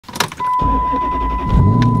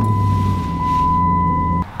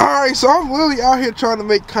Alright, so I'm literally out here trying to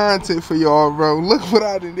make content for y'all, bro. Look what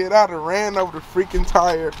I done did. I done ran over the freaking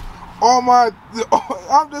tire.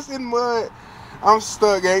 I'm just in mud. I'm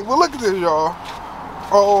stuck, gang. But look at this, y'all.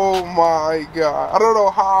 Oh my god. I don't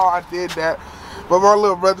know how I did that. But my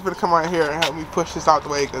little brother's gonna come out here and help me push this out the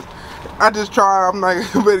way, because I just tried. I'm not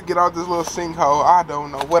gonna be able to get out this little sinkhole. I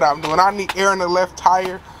don't know what I'm doing. I need air in the left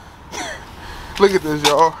tire. Look at this,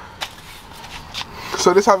 y'all.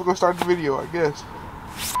 So this is how we're gonna start the video, I guess.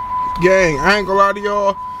 Gang, I ain't gonna lie to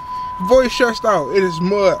y'all. Voice stressed out. It is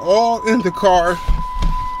mud all in the car.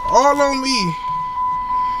 All on me.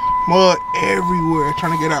 Mud everywhere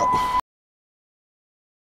trying to get out.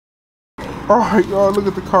 Alright, y'all, look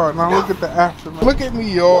at the car. Now look at the aftermath. Look at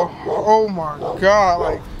me, y'all. Oh my god,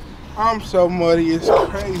 like, I'm so muddy. It's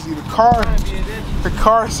crazy. The car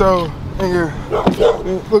so,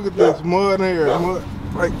 nigga, look at this mud in here. Mud.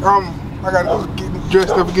 Like, I gotta get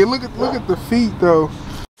dressed up again. Look at the feet, though.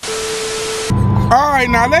 Alright,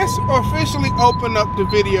 now let's officially open up the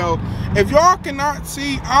video. If y'all cannot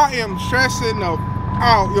see, I am stressing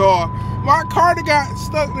out, y'all. My car got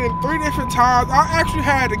stuck in 3 different times. I actually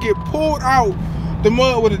had to get pulled out the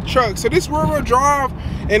mud with a truck. So this rear-wheel drive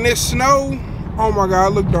and this snow, oh my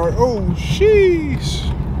god, look dark. Oh,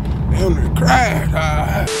 sheesh. Damn, it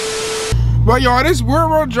crashed. But y'all, this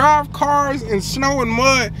rear-wheel drive cars and snow and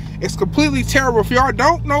mud is completely terrible. If y'all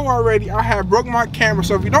don't know already, I have broke my camera.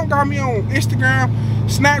 So if you don't got me on Instagram,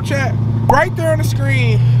 Snapchat, right there on the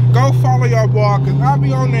screen, go follow y'all boy, cause I'll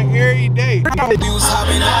be on there every day.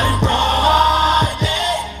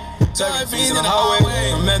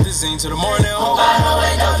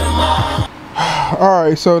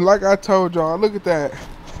 Alright, so like I told y'all, look at that.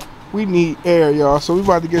 We need air, y'all. So we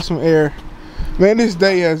about to get some air. Man, this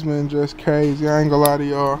day has been just crazy. I ain't gonna lie to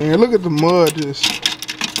y'all. And look at the mud just.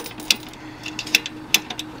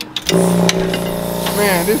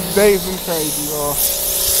 Man, this day's been crazy, y'all.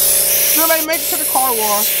 Still ain't make it to the car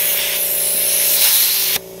wash.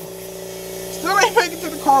 Still ain't make it to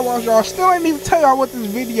the car wash, y'all. Still ain't even tell y'all what this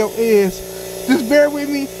video is. Just bear with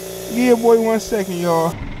me. Give boy 1 second,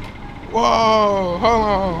 y'all. Whoa, hold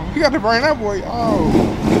on. You got to bring that boy. Oh.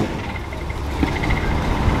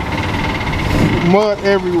 Mud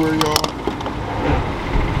everywhere, y'all.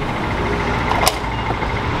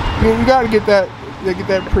 You gotta get that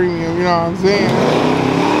premium, you know what I'm saying?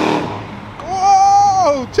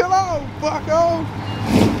 Whoa, chill out, bucko.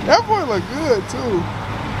 That boy look good too.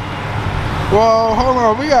 Whoa, hold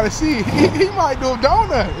on, we gotta see. He might do a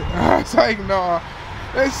donut. It's like, nah.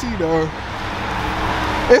 Let's see though.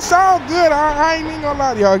 It sounds good. I ain't even gonna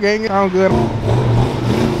lie to y'all, gang. It sound good.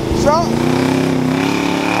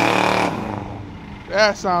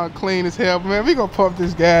 That sound clean as hell, man. We gonna pump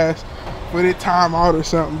this gas with it time out or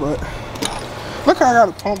something, but look how I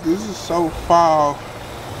gotta pump this. This is so foul,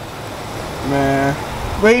 man.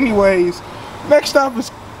 But anyways, next stop is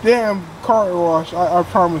damn car wash. I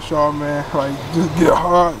promise y'all, man. Like, just get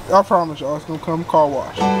hard. I promise y'all, it's gonna come car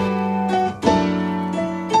wash.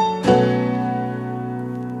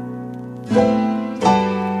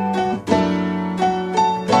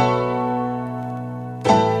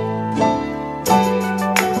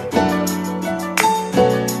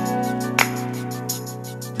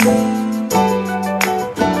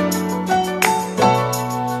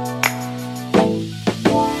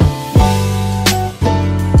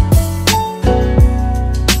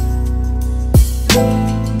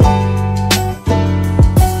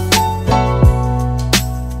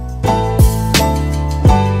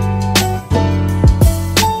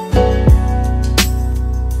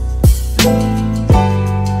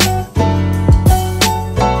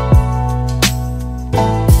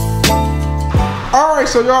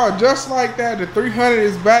 So y'all, just like that, the 300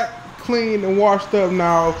 is back clean and washed up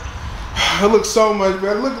now. It looks so much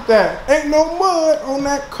better. Look at that. Ain't no mud on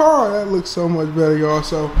that car. That looks so much better, y'all.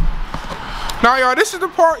 So now, y'all, this is the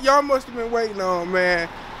part y'all must have been waiting on, man.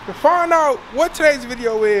 To find out what today's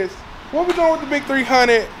video is, what we doing with the big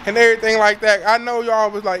 300 and everything like that. I know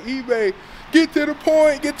y'all was like, eBay, get to the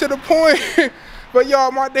point, get to the point. But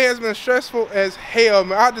y'all, my day has been stressful as hell,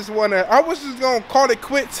 man. I was just gonna call it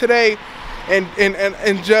quits today and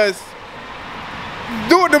just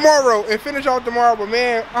do it tomorrow and finish off tomorrow. But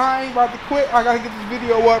man, I ain't about to quit. I gotta get this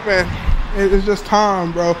video up, and it's just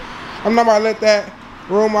time, bro. I'm not about to let that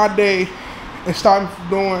ruin my day and stop me from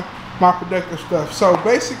doing my productive stuff. So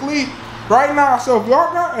basically, right now, so if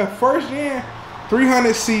y'all got a first gen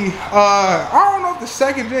 300C, I don't know if the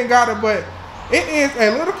second gen got it, but it is a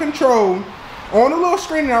little control on the little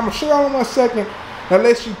screen, and I'm gonna show y'all in 1 second, that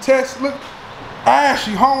lets you test. Look,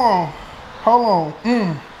 actually, hold on.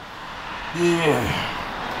 Yeah.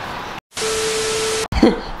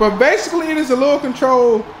 But basically it is a little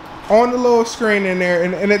control on the little screen in there,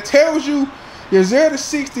 and it tells you your 0 to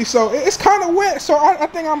 60. So it's kind of wet, so I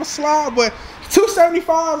think I'm gonna slide, but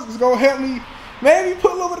 275 is gonna help me maybe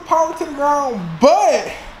put a little bit of power to the ground.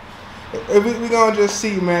 But we gonna just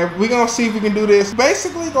see, man. We gonna see if we can do this.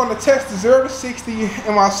 Basically gonna test the 0 to 60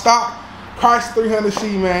 in my stock Chrysler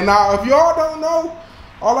 300C, man. Now if y'all don't know,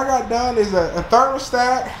 all I got done is a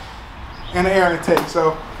thermostat and an air intake.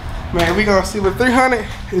 So man, we gonna see, what 300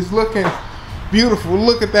 is looking beautiful.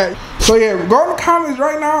 Look at that. So yeah, go in the comments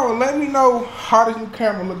right now and let me know how this new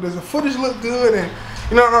camera look. Does the footage look good? And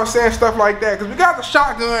you know what I'm saying, stuff like that. Cause we got the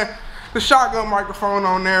shotgun microphone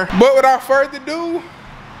on there. But without further ado,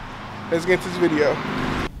 let's get to this video.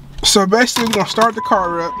 So basically we're gonna start the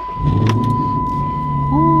car up.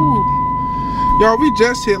 Y'all, we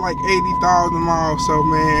just hit like 80,000 miles, so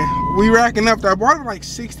man, we racking up. I bought it like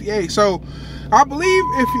 68. So I believe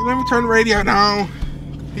if you, let me turn the radio down.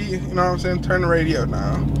 You know what I'm saying? Turn the radio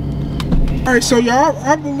down. All right, so y'all,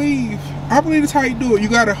 I believe that's how you do it. You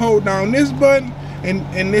gotta hold down this button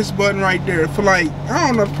and this button right there for like, I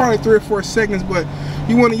don't know, probably 3 or 4 seconds, but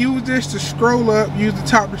you wanna use this to scroll up, use the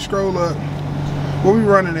top to scroll up. What we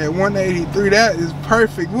running at 183, that is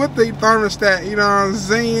perfect with the thermostat, you know what I'm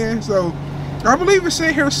saying? So I believe it's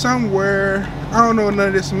in here somewhere. I don't know what none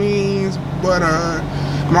of this means, but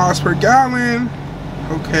miles per gallon.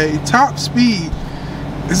 Okay, top speed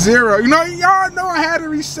 0. You know, y'all know I had to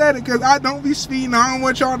reset it because I don't be speeding. I don't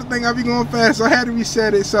want y'all to think I be going fast, so I had to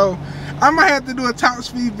reset it. So I might have to do a top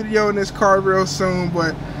speed video in this car real soon.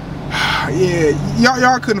 But yeah,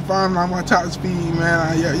 y'all couldn't find me on my top speed,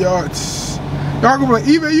 man. Y'all gonna be like,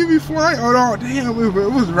 even you be flying? Oh no, damn, it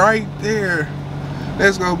was right there.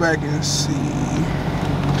 Let's go back and see.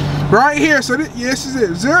 Right here, so this is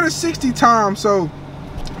it. 0 to 60 time. So,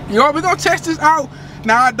 y'all, we're gonna test this out.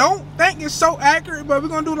 Now, I don't think it's so accurate, but we're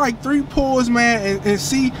gonna do like 3 pulls, man, and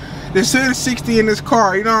see the 0 to 60 in this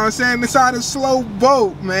car. You know what I'm saying? Inside a slow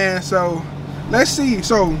boat, man. So, let's see.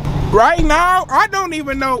 So, right now, I don't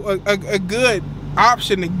even know a good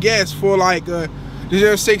option to guess for like the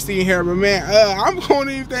 0 to 60 in here, but man, I'm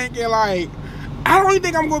gonna even thinking like, I don't even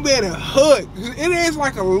think I'm gonna be able to hook. It is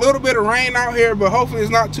like a little bit of rain out here, but hopefully it's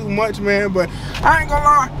not too much, man. But I ain't gonna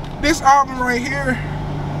lie, this album right here,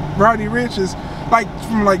 Roddy Ricch, is like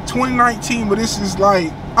from like 2019, but this is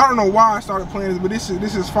like, I don't know why I started playing this, but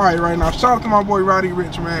this is fire right now. Shout out to my boy Roddy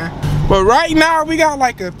Ricch, man. But right now we got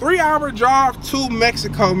like a 3-hour drive to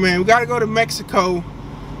Mexico, man. We gotta go to Mexico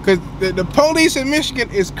because the police in Michigan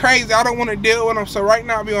is crazy. I don't want to deal with them, so right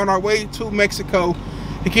now we on our way to Mexico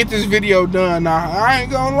to get this video done. Now I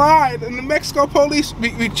ain't gonna lie, the Mexico police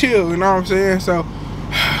we chill, you know what I'm saying? So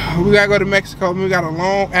we gotta go to Mexico. We got a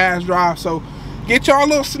long ass drive, so get y'all a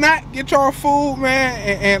little snack, get y'all food, man,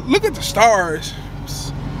 and look at the stars.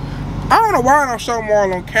 I don't know why I don't show them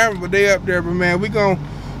all on camera, but they up there. But man, we gonna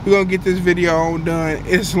get this video on done.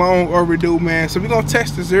 It's long overdue, man. So we gonna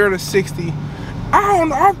test the 0 to 60. I don't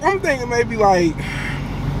know, I'm thinking maybe like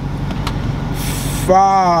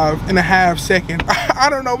 5.5 seconds. I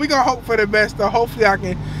don't know. We gonna hope for the best though. Hopefully I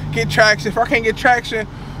can get traction. If I can't get traction,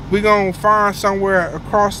 we gonna find somewhere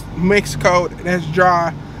across Mexico that's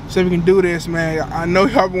dry so we can do this, man. I know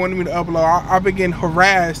y'all been wanting me to upload. I've been getting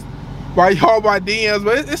harassed by y'all by DMs,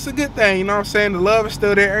 but it's a good thing, you know what I'm saying? The love is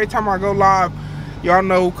still there. Every time I go live, y'all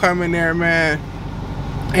know who come in there, man,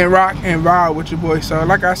 and rock and vibe with your boy. So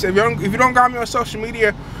like I said, if you don't got me on social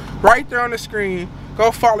media, right there on the screen, go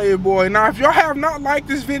follow your boy. Now, if y'all have not liked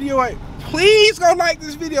this video, please go like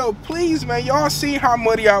this video. Please, man. Y'all seen how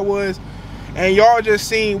muddy I was, and y'all just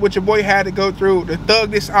seen what your boy had to go through to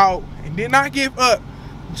thug this out and did not give up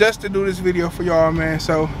just to do this video for y'all, man.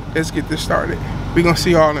 So let's get this started. We're gonna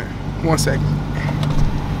see y'all in 1 second.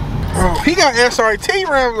 Oh, he got SRT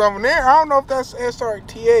rims over there. I don't know if that's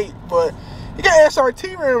SRT8, but he got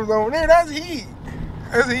SRT rims over there. That's heat.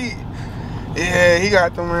 That's heat. Yeah, he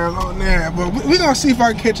got them rims on there. But we're gonna see if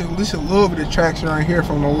I can catch at least a little bit of traction right here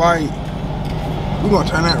from the light. We're gonna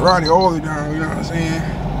turn that Roddy all the way down, you know what I'm saying?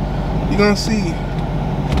 You're gonna see.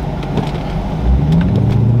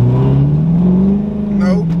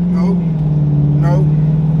 Nope, nope, nope.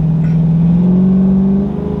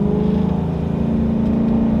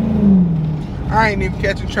 I ain't even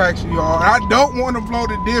catching traction, y'all. I don't want to blow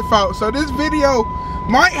the diff out. So this video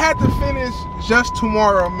might have to finish just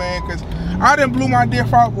tomorrow, man, because I done blew my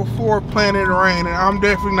diff out before playing in the rain, and I'm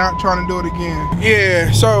definitely not trying to do it again.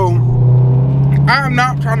 Yeah, so I'm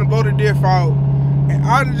not trying to blow the diff out, and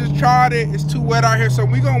I just tried it. It's too wet out here, so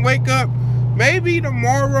we gonna wake up maybe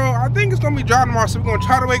tomorrow. I think it's gonna be dry tomorrow, so we're gonna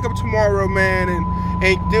try to wake up tomorrow, man, and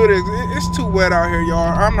do this. It's too wet out here,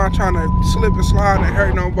 y'all. I'm not trying to slip and slide and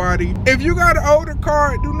hurt nobody. If you got an older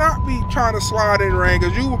car, do not be trying to slide in the rain,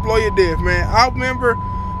 because you will blow your diff, man. I remember,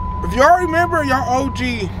 if y'all remember, y'all OG,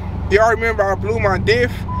 y'all remember I blew my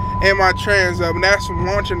diff and my trans up, and that's from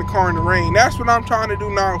launching the car in the rain. That's what I'm trying to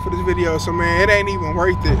do now for this video. So, man, it ain't even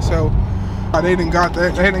worth it. So, they done got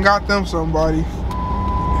that. They done got them somebody.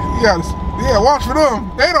 You gotta, yeah, watch for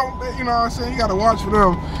them. They don't, you know what I'm saying? You gotta watch for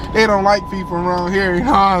them. They don't like people around here, you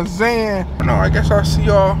know what I'm saying? No, I guess I'll see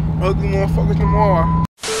y'all ugly motherfuckers tomorrow.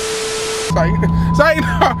 It's like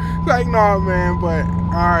no, man, but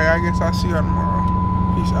alright, I guess I'll see y'all tomorrow.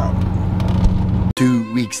 Peace out.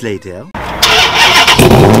 2 weeks later.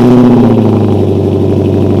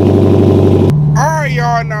 Alright,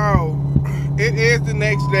 y'all, now it is the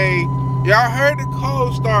next day. Y'all heard the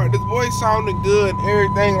cold start. This voice sounded good,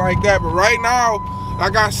 everything like that. But right now,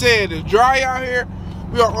 like I said, it's dry out here.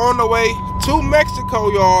 We are on the way to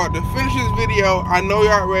Mexico, y'all, to finish this video. I know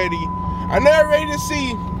y'all ready. I know y'all ready to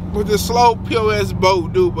see what this slow POS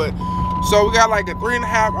boat do. But so we got like a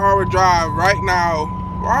 3.5 hour drive right now.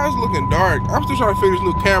 Why is it looking dark? I'm still trying to figure this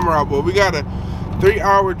new camera out, but we got a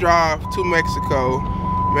 3-hour drive to Mexico,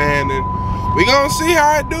 man, and we gonna see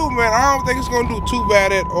how it do, man. I don't think it's gonna do too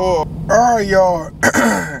bad at all. All right, y'all.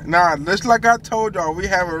 Nah, just like I told y'all, we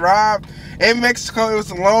have arrived in Mexico. It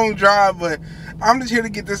was a long drive, but I'm just here to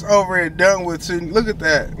get this over and done with. So look at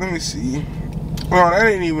that. Let me see. Oh, that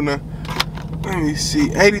ain't even a. Let me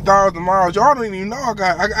see. 80,000 miles. Y'all don't even know I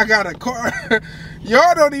got a car.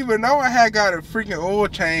 Y'all don't even know I had got a freaking oil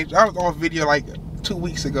change. I was off video like 2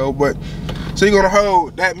 weeks ago, but so you're gonna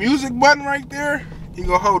hold that music button right there. You're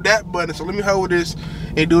gonna hold that button. So let me hold this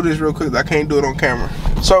and do this real quick. I can't do it on camera.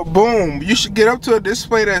 So boom, you should get up to a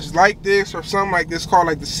display that's like this or something like this, called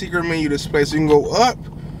like the secret menu display. So you can go up.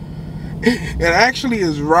 It actually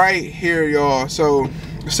is right here, y'all. So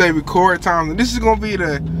say record time. And this is gonna be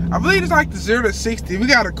the, I believe it's like the 0 to 60. We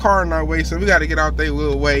got a car in our way, so we gotta get out there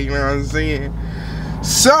little way, you know what I'm saying?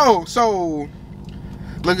 So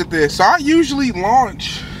look at this. So I usually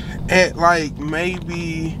launch at like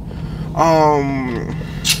maybe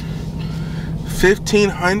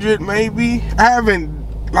 1500 maybe. I haven't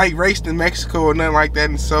like raced in Mexico or nothing like that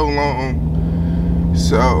in so long.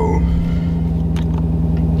 So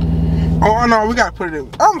oh no, we gotta put it in.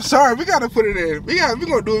 I'm sorry, we gotta put it in. We're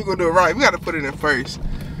gonna do it right. We gotta put it in first.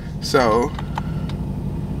 So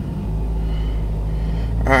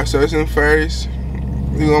alright, so it's in first.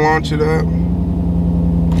 We're gonna launch it up.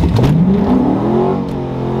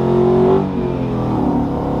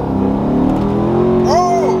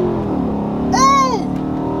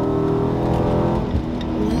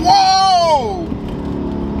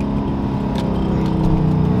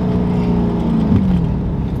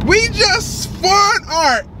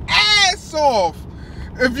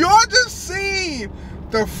 If y'all just seen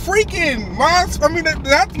the freaking miles, I mean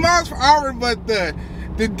that's miles per hour, but the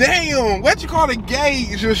damn, what you call the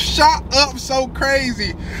gauge just shot up so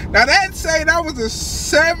crazy. Now that say that was a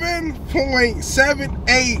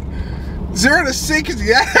 7.78 0 to 60.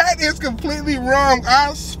 That is completely wrong.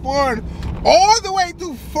 I spun all the way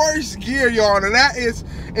through first gear, y'all, and that is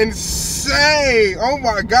insane. Oh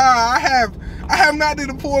my god, I have not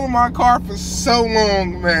did a pull in my car for so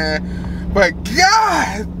long, man. But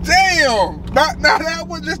god damn, now that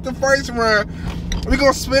was just the first run. We're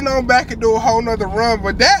gonna spin on back and do a whole nother run,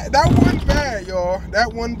 but that wasn't bad, y'all.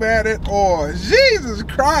 That wasn't bad at all. Jesus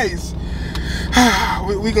Christ.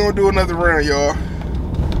 we gonna do another run, y'all.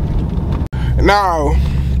 Now,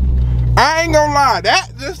 I ain't gonna lie,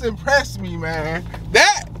 that just impressed me, man.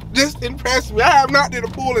 That just impressed me. I have not did a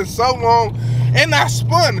pull in so long, and I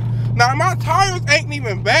spun. Now my tires ain't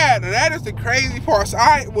even bad, and that is the crazy part. So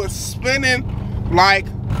I was spinning like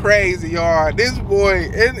crazy, y'all. This boy,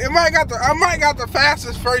 I might got the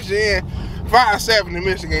fastest first gen 5.7 in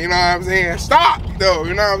Michigan. You know what I'm saying? Stock though,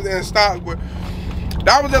 you know what I'm saying? Stock, but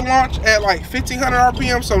that was at launch at like 1500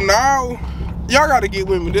 RPM. So now y'all got to get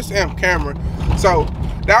with me. This amp camera. So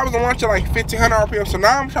that was a launch at like 1500 RPM. So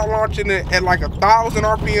now I'm trying launching it at like 1000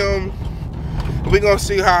 RPM. We gonna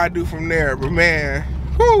see how I do from there. But man,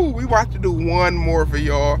 whoo, we about to do one more for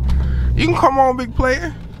y'all. You can come on, big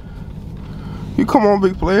player. You come on,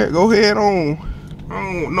 big player. Go ahead on.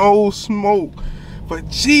 No smoke. But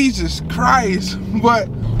Jesus Christ. But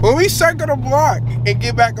when we circle the block and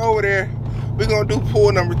get back over there, we're gonna do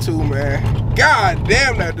pull number 2, man. God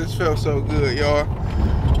damn, that just felt so good, y'all.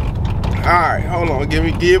 Alright, hold on. Give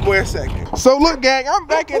your boy a second. So look, gang, I'm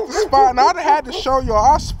back at the spot. Now I had to show y'all.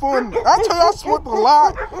 I told y'all I spun the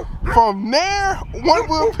lot from there, one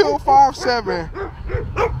wheel pill 5.7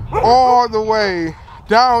 all the way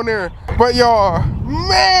down there. But y'all,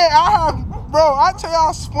 man, I tell y'all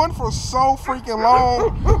I spun for so freaking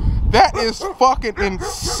long. That is fucking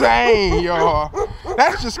insane, y'all.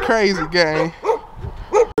 That's just crazy, gang.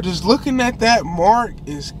 Just looking at that mark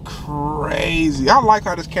is crazy. I like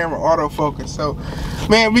how this camera autofocus. So,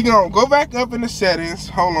 man, we gonna go back up in the settings.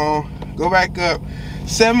 Hold on. Go back up.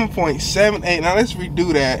 7.78. Now let's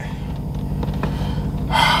redo that.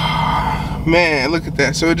 Man, look at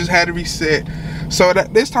that. So it just had to reset. So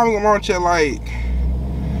that this time we're gonna launch it like,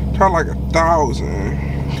 try like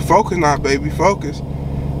 1,000. Focus now, baby. Focus.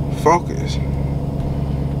 Focus.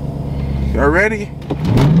 Y'all ready?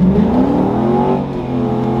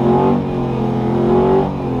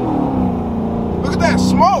 Look at that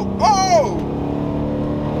smoke. Oh!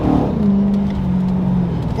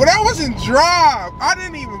 Well, that was in drive. I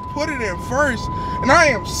didn't even put it in first. And I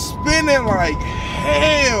am spinning like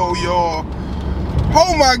hell, y'all.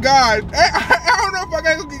 Oh my God. I don't know if I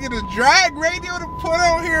gotta get a drag radio to put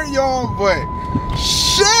on here, y'all, but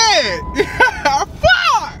shit.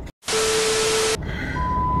 Fuck.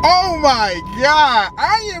 Oh my God.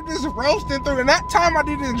 I am just roasting through. And that time I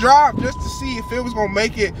didn't drive just to see if it was gonna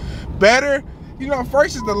make it better. You know,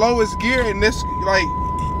 first is the lowest gear, and this, like,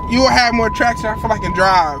 you will have more traction, I feel like, in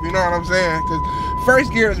drive. You know what I'm saying? Because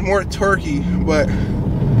first gear is more torquey, but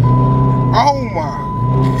oh my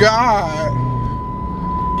God.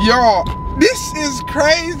 Y'all, this is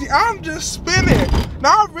crazy. I'm just spinning. Now,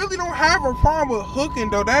 I really don't have a problem with hooking,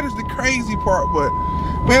 though. That is the crazy part, but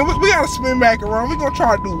man, we gotta spin back around. We're gonna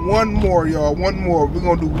try to do one more, y'all. One more. We're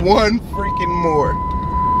gonna do one freaking more.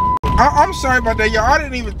 I'm sorry about that, y'all. I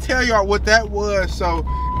didn't even tell y'all what that was. So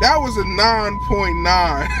that was a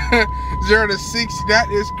 9.9 0 to 60. That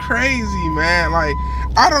is crazy, man. Like,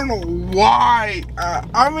 I don't know why.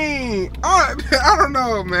 I mean, I don't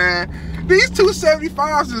know, man. These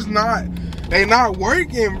 275s is they not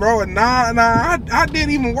working, bro. Nah, I didn't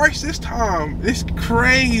even worse this time. It's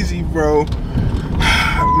crazy, bro.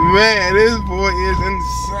 Man, this boy is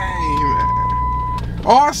insane, man.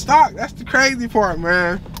 All stock. That's the crazy part,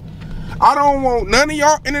 man. I don't want none of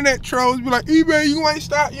y'all internet trolls be like, eBay, you ain't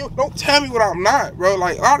stock. You don't tell me what I'm not, bro.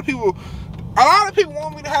 Like, a lot of people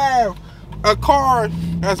want me to have a car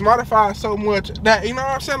that's modified so much that, you know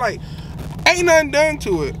what I'm saying? Like, ain't nothing done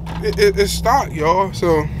to it. It's stock, y'all.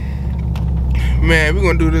 So, man, we're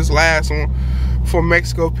gonna do this last one for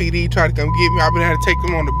Mexico PD. Try to come get me. I've been able to take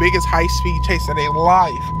them on the biggest high-speed chase of their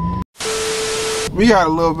life. We got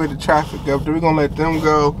a little bit of traffic up there. We're gonna let them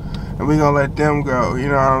go. And we're gonna let them go, you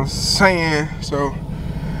know what I'm saying? So,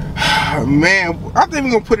 man, I think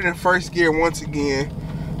we're gonna put it in first gear once again.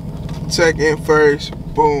 Second, first,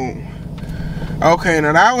 boom. Okay,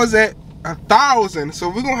 now that was at 1,000, so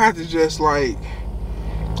we're gonna have to just like,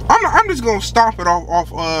 I'm just gonna stomp it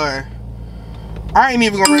off. I ain't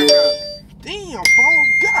even gonna ready up. Damn,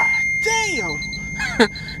 phone, god damn.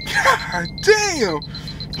 God damn.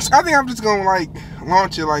 So I think I'm just gonna like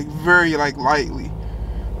launch it like very like lightly.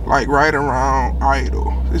 Like right around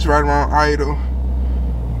idle. It's right around idle.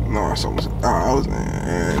 No, it's almost 1,000.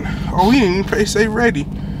 Oh, we didn't even say ready.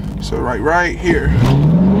 So right here.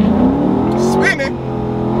 Spin it.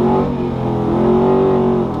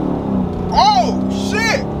 Oh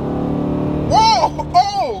shit.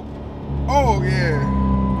 Whoa. Oh yeah.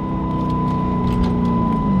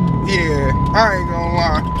 Yeah, I ain't gonna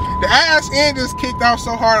lie. The ass end just kicked off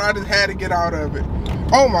so hard I just had to get out of it.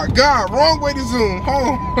 Oh my God, wrong way to zoom.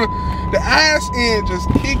 The ass end just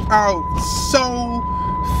kicked out so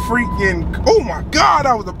freaking, oh my God,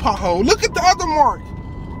 that was a pothole. Look at the other mark.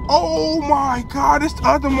 Oh my God, it's the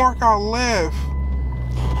other mark I left.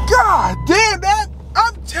 God damn, that,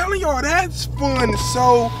 I'm telling y'all, that's fun.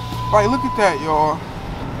 So, like, look at that, y'all.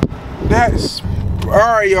 That's, all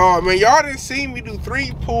right, y'all, man. Y'all didn't see me do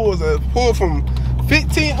 3 pulls. A pull from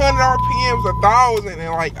 1,500 RPMs, 1,000,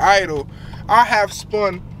 and like idle. I have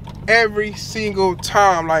spun every single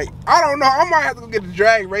time. Like, I don't know. I might have to go get a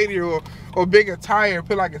drag radio or bigger tire,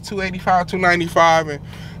 put like a 285, 295, and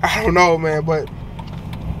I don't know, man. But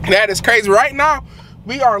that is crazy. Right now,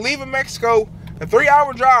 we are leaving Mexico, a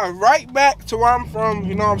 3-hour drive right back to where I'm from.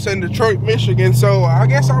 You know what I'm saying, Detroit, Michigan. So I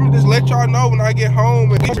guess I'm gonna just let y'all know when I get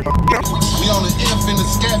home. And, you know, we on the F in the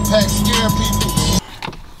scat pack, scare people.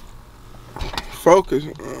 Focus.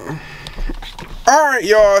 Alright,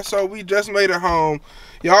 y'all, so we just made it home.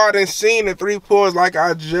 Y'all done seen the 3 pulls like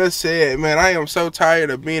I just said. Man, I am so tired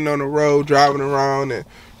of being on the road, driving around, and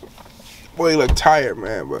boy, you look tired,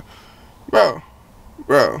 man. But Bro.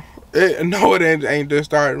 No, it ain't just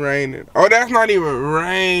started raining. Oh, that's not even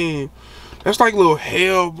rain. That's like little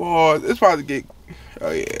hell balls. It's about to get. Oh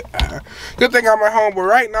yeah. Good thing I'm at home, but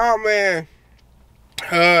right now, man.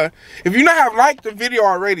 If you not have liked the video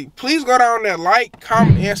already, please go down there, like,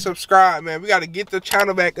 comment, and subscribe, man. We got to get the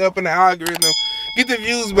channel back up in the algorithm, get the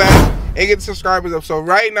views back, and get the subscribers up. So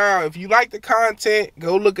right now, if you like the content,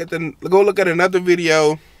 go look at another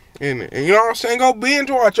video, and you know what I'm saying. Go binge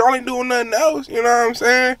watch. Y'all ain't doing nothing else. You know what I'm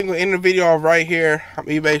saying. I'm gonna end the video off right here. I'm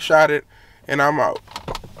eBay Shot It, and I'm out.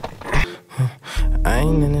 I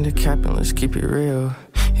ain't into the capping, let's keep it real.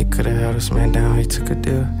 He could've held this man down, he took a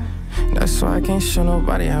deal. That's why I can't show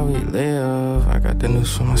nobody how we live. I got the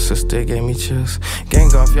news from my sister, gave me chills.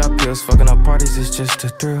 Gang off y'all pills, fucking up parties, it's just a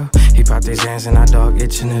thrill. He popped his hands and I dog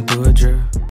itching to do a drill.